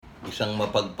Isang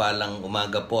mapagpalang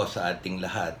umaga po sa ating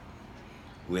lahat.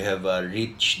 We have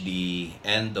reached the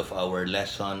end of our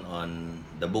lesson on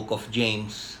the book of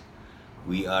James.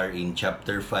 We are in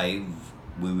chapter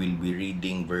 5. We will be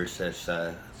reading verses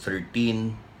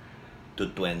 13 to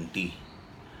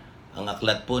 20. Ang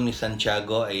aklat po ni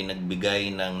Santiago ay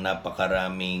nagbigay ng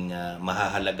napakaraming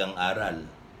mahahalagang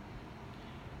aral.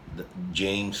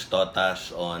 James taught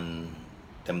us on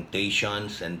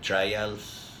temptations and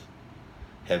trials,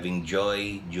 having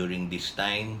joy during this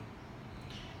time.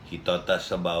 He taught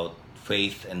us about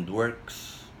faith and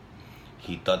works.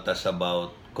 He taught us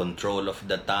about control of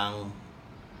the tongue,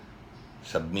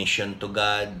 submission to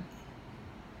God,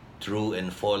 true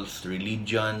and false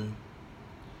religion,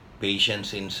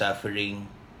 patience in suffering,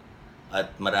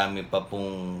 at marami pa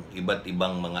pong iba't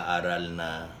ibang mga aral na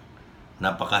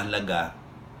napakahalaga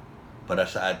para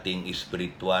sa ating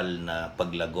espiritual na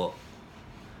paglago.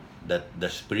 That the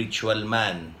spiritual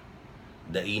man,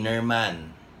 the inner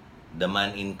man, the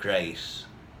man in Christ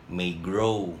may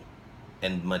grow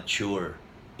and mature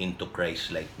into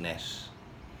Christ-likeness.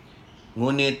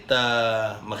 Ngunit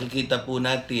makikita po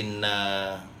natin na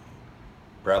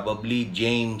probably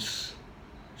James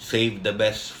saved the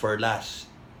best for last,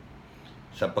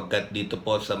 sapagkat dito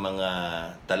po sa mga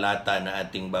talata na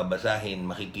ating babasahin,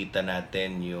 makikita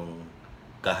natin yung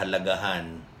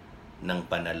kahalagahan ng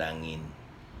panalangin.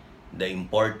 The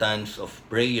importance of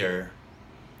prayer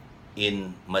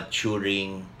in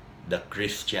maturing the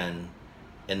Christian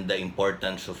and the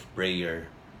importance of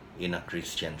prayer in a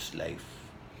Christian's life.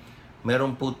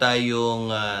 Meron po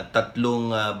tayong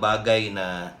tatlong bagay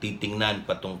na titingnan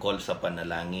patungkol sa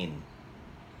panalangin.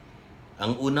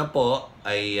 Ang una po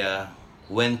ay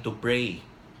when to pray.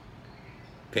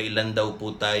 Kailan daw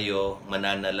po tayo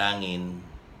mananalangin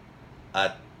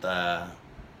at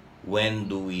when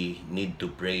do we need to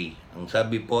pray? Ang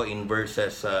sabi po in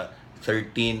verses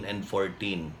 13 and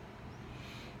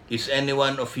 14, is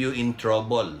anyone of you in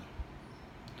trouble?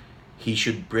 He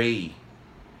should pray.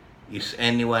 Is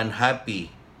anyone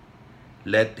happy?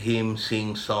 Let him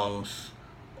sing songs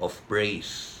of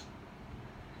praise.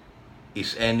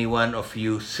 Is anyone of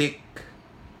you sick?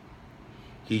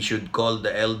 He should call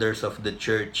the elders of the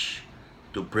church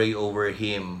to pray over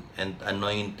him and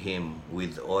anoint him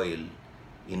with oil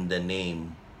in the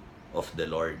name of the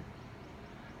Lord.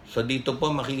 So dito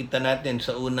po makikita natin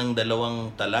sa unang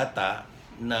dalawang talata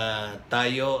na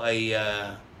tayo ay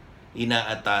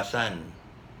inaatasan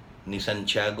ni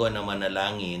Santiago na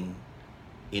manalangin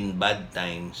in bad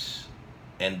times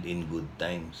and in good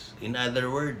times. In other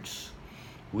words,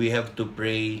 we have to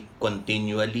pray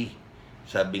continually.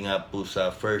 Sabi nga po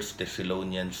sa 1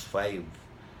 Thessalonians 5,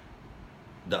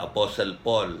 the Apostle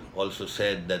Paul also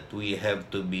said that we have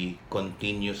to be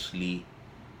continuously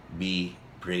be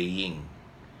praying.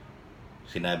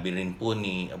 Sinabi rin po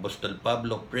ni Apostol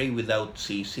Pablo, pray without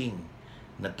ceasing,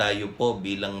 na tayo po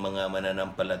bilang mga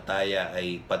mananampalataya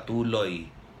ay patuloy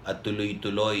at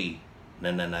tuloy-tuloy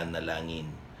na nananalangin.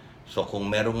 So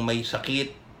kung merong may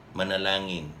sakit,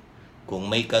 manalangin. Kung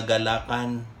may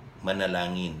kagalakan,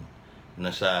 manalangin.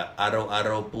 Na sa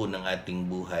araw-araw po ng ating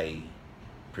buhay,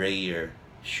 prayer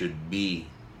should be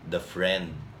the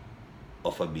friend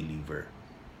of a believer.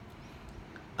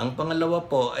 Ang pangalawa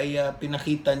po ay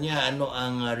pinakita niya ano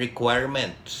ang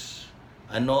requirements,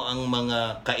 ano ang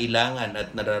mga kailangan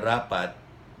at nararapat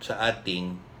sa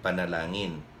ating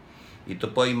panalangin.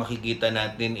 Ito po ay makikita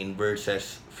natin in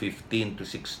verses 15 to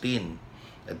 16.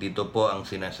 At ito po ang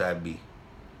sinasabi.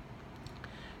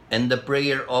 And the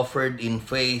prayer offered in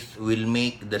faith will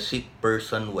make the sick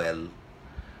person well.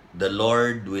 The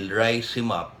Lord will raise him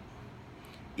up.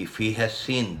 If he has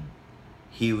sinned,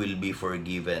 he will be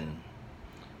forgiven.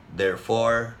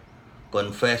 Therefore,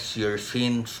 confess your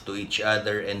sins to each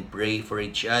other and pray for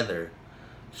each other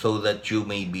so that you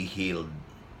may be healed.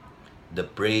 The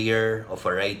prayer of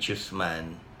a righteous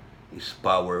man is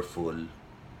powerful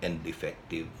and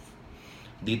effective.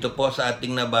 Dito po sa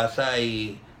ating nabasa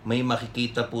ay may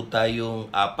makikita po tayong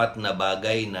apat na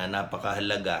bagay na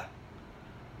napakahalaga,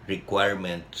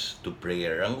 requirements to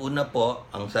prayer. Ang una po,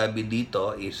 ang sabi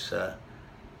dito is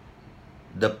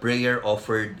the prayer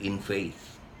offered in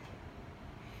faith.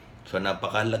 So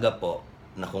napakahalaga po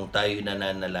na kung tayo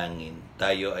nananalangin,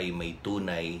 tayo ay may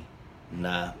tunay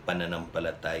na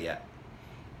pananampalataya.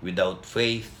 Without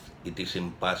faith, it is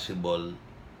impossible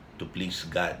to please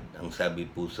God. Ang sabi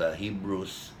po sa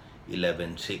Hebrews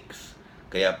 11:6.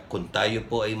 Kaya kung tayo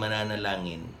po ay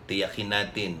mananalangin, tiyakin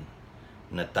natin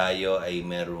na tayo ay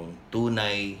merong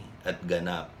tunay at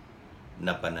ganap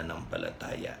na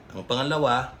pananampalataya. Ang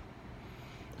pangalawa,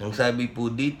 ang sabi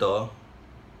po dito,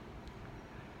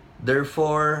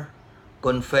 therefore,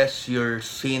 confess your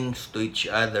sins to each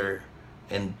other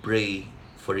and pray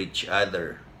for each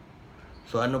other.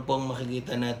 So ano pong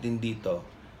makikita natin dito?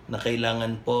 Na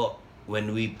kailangan po,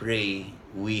 when we pray,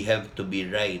 we have to be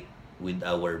right with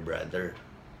our brother.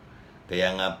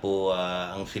 Kaya nga po,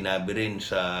 ang sinabi rin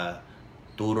sa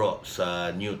turo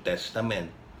sa New Testament,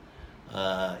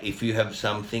 if you have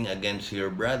something against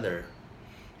your brother,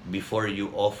 before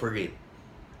you offer it,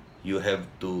 you have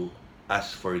to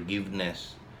ask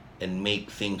forgiveness and make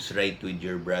things right with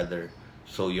your brother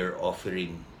so your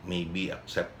offering may be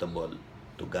acceptable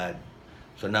to God.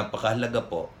 So napakahalaga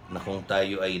po na kung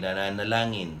tayo ay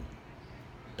nananalangin,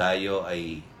 tayo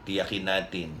ay tiyakin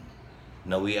natin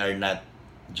na we are not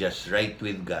just right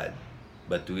with God,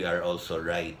 but we are also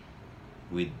right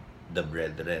with the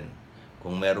brethren.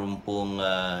 Kung meron pong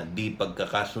di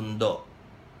pagkakasundo,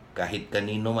 kahit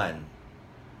kanino man,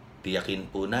 tiyakin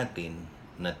po natin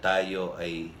na tayo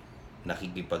ay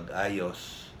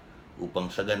nakikipag-ayos upang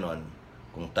sa ganon,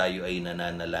 kung tayo ay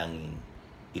nananalangin,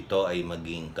 ito ay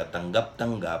maging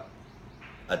katanggap-tanggap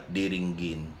at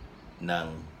diringgin ng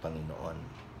Panginoon.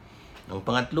 Ang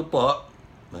pangatlo po,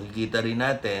 makikita rin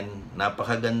natin,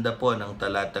 napakaganda po ng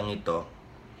talatang ito.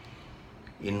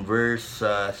 In verse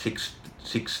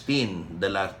 16, the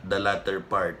latter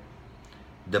part,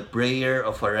 the prayer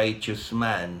of a righteous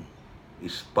man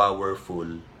is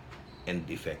powerful and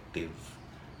effective.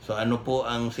 So ano po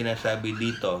ang sinasabi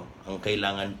dito? Ang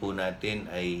kailangan po natin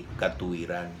ay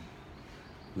katuwiran.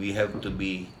 We have to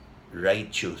be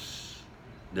righteous.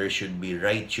 There should be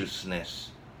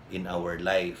righteousness in our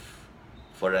life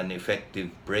for an effective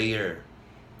prayer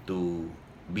to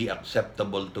be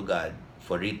acceptable to God,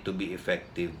 for it to be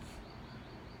effective.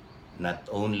 Not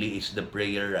only is the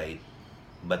prayer right,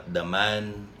 but the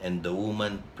man and the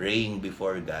woman praying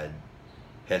before God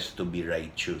has to be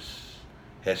righteous,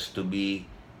 has to be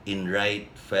in right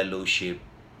fellowship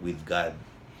with God.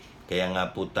 Kaya nga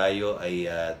po tayo ay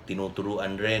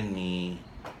tinuturuan rin ni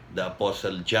the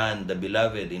Apostle John, the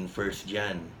beloved, in 1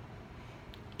 John.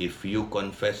 If you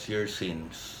confess your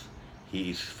sins, He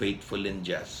is faithful and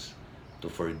just to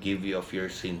forgive you of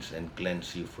your sins and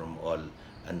cleanse you from all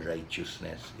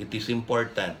unrighteousness. It is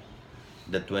important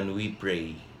that when we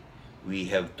pray, we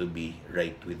have to be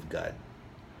right with God.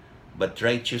 But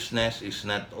righteousness is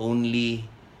not only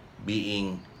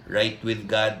being right with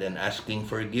God and asking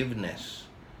forgiveness,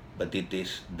 but it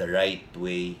is the right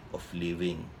way of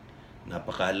living.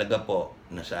 Napakahalaga po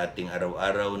na sa ating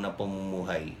araw-araw na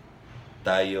pamumuhay,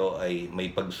 tayo ay may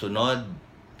pagsunod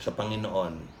sa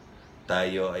Panginoon,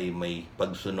 tayo ay may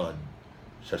pagsunod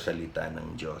sa salita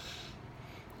ng Diyos.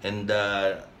 And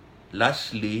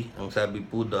lastly, ang sabi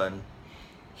po doon,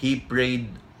 he prayed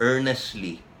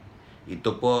earnestly.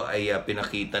 Ito po ay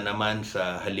pinakita naman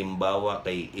sa halimbawa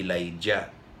kay Elijah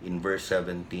in verse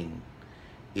 17.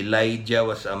 Elijah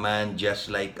was a man just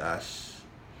like us.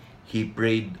 He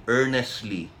prayed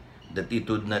earnestly that it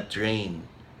would not rain,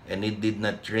 and it did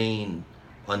not rain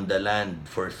on the land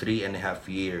for 3.5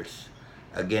 years.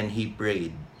 Again he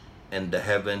prayed, and the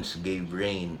heavens gave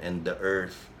rain, and the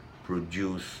earth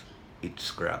produced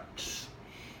its crops.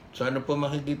 So ano po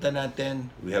makikita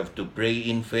natin? We have to pray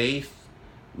in faith.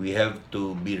 We have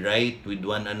to be right with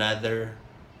one another.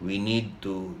 We need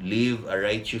to live a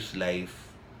righteous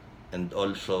life. And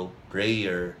also,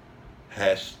 prayer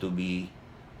has to be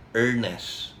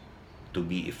earnest to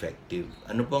be effective.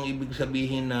 Ano po ang ibig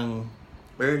sabihin ng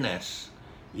earnest?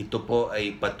 Ito po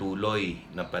ay patuloy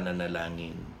na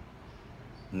pananalangin.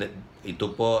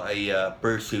 Ito po ay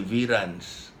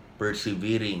perseverance,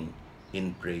 persevering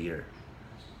in prayer.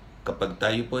 Kapag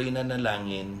tayo po ay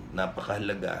nanalangin,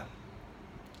 napakahalaga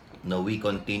na we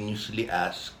continuously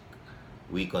ask,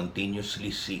 we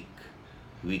continuously seek,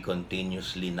 we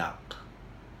continuously knock.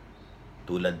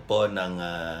 Tulad po ng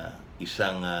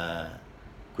isang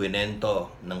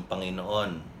kwento ng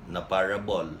Panginoon na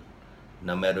parable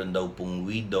na meron daw pong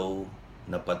widow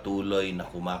na patuloy na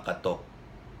kumakatok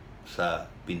sa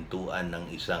pintuan ng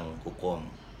isang hukom.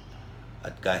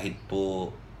 At kahit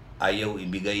po ayaw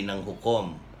ibigay ng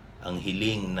hukom ang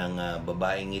hiling ng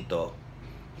babaeng ito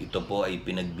po ay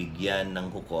pinagbigyan ng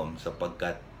hukom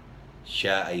sapagkat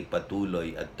siya ay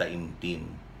patuloy at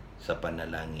taimtim sa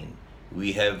panalangin.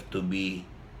 We have to be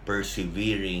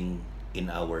persevering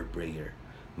in our prayer.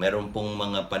 Meron pong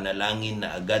mga panalangin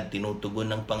na agad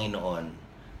tinutugon ng Panginoon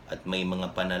at may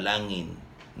mga panalangin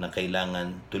na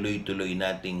kailangan tuloy-tuloy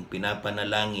nating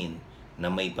pinapanalangin na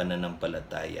may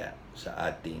pananampalataya sa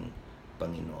ating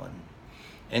Panginoon.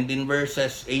 And in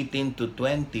verses 18 to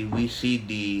 20, we see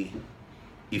the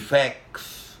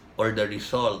effects or the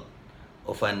result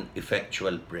of an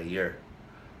effectual prayer.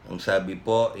 Ang sabi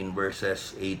po in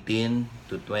verses 18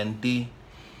 to 20,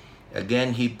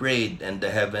 again he prayed and the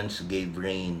heavens gave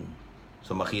rain.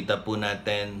 So makita po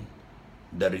natin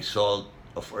the result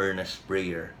of earnest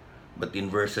prayer. But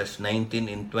in verses 19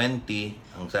 and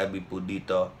 20, ang sabi po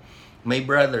dito, my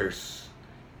brothers,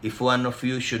 if one of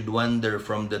you should wander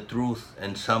from the truth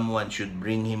and someone should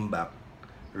bring him back,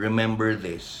 remember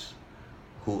this,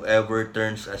 whoever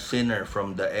turns a sinner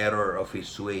from the error of his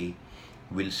way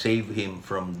will save him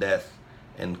from death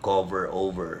and cover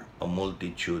over a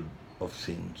multitude of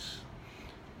sins.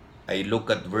 I look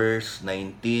at verse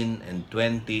 19 and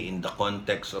 20 in the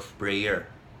context of prayer.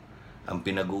 Ang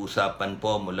pinag-uusapan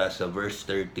po mula sa verse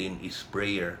 13 is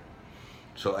prayer.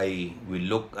 So I will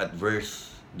look at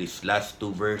these last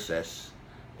two verses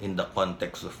in the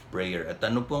context of prayer. At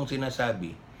ano pong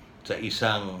sinasabi sa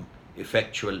isang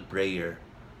effectual prayer,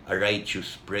 a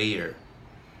righteous prayer,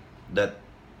 that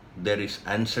there is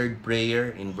answered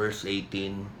prayer in verse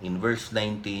 18, in verse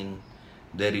 19,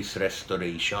 there is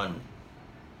restoration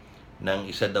ng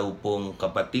isa daw pong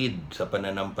kapatid sa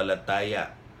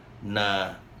pananampalataya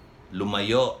na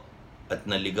lumayo at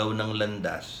naligaw ng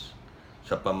landas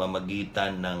sa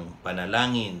pamamagitan ng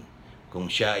panalangin kung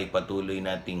siya ay patuloy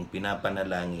nating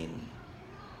pinapanalangin.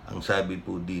 Ang sabi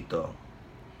po dito,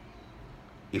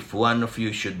 if one of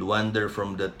you should wander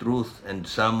from the truth and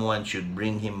someone should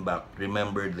bring him back,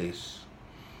 remember this,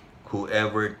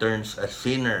 whoever turns a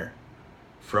sinner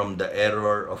from the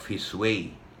error of his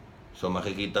way. So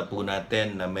makikita po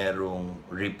natin na merong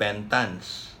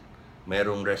repentance,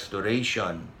 merong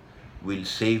restoration, will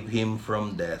save him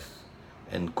from death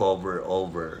and cover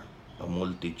over a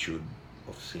multitude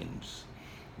of sins.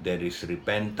 There is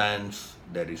repentance,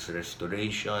 there is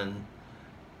restoration.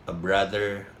 A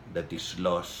brother that is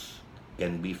lost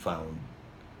can be found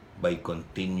by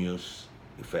continuous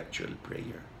effectual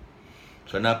prayer.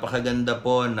 So napakaganda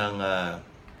po ng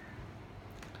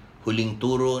huling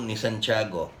turo ni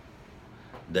Santiago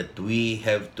that we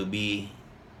have to be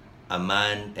a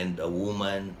man and a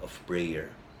woman of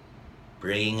prayer.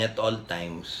 Praying at all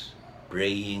times,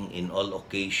 praying in all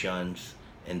occasions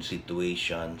and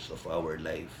situations of our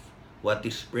life. What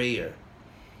is prayer?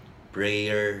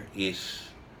 Prayer is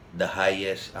the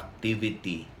highest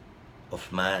activity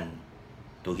of man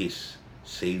to his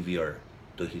Savior,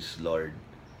 to his Lord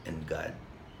and God.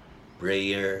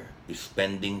 Prayer is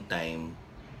spending time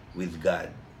with God,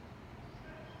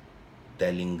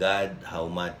 telling God how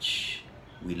much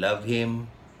we love Him,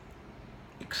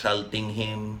 exalting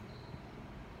Him,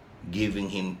 giving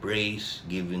Him praise,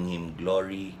 giving Him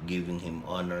glory, giving Him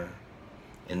honor,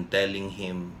 and telling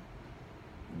Him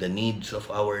the needs of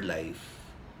our life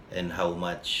and how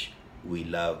much we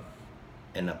love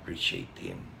and appreciate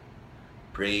Him.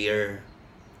 Prayer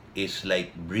is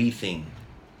like breathing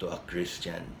to a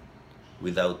Christian.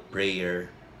 Without prayer,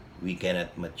 we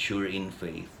cannot mature in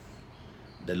faith.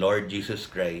 The Lord Jesus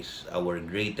Christ, our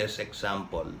greatest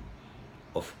example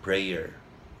of prayer,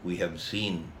 we have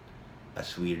seen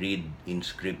as we read in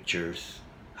scriptures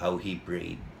how He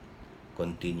prayed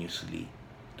continuously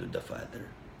to the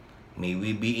Father. May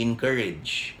we be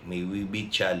encouraged, may we be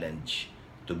challenged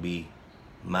to be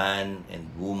man and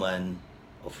woman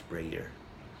of prayer.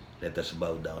 Let us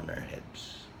bow down our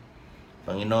heads.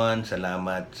 Panginoon,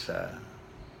 salamat sa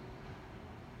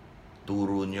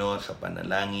turo nyo sa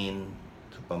panalangin,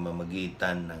 sa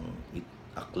pamamagitan ng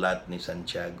aklat ni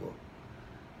Santiago,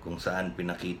 kung saan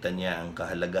pinakita niya ang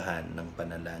kahalagahan ng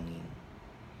panalangin.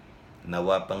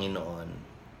 Nawa, Panginoon,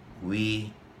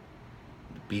 we,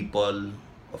 the people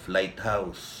of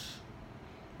Lighthouse,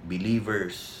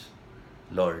 believers,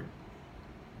 Lord,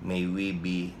 may we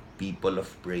be people of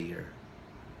prayer.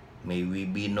 May we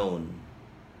be known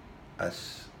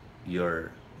as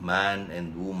your man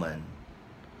and woman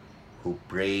who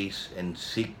praise and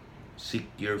seek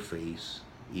your face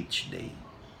each day.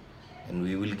 And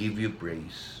we will give you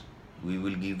praise, we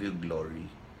will give you glory,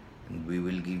 and we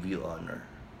will give you honor.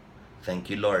 Thank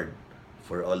you, Lord,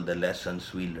 for all the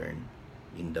lessons we learned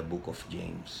in the book of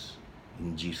James.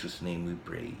 In Jesus' name we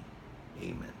pray.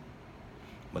 Amen.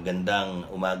 Magandang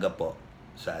umaga po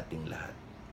sa ating lahat.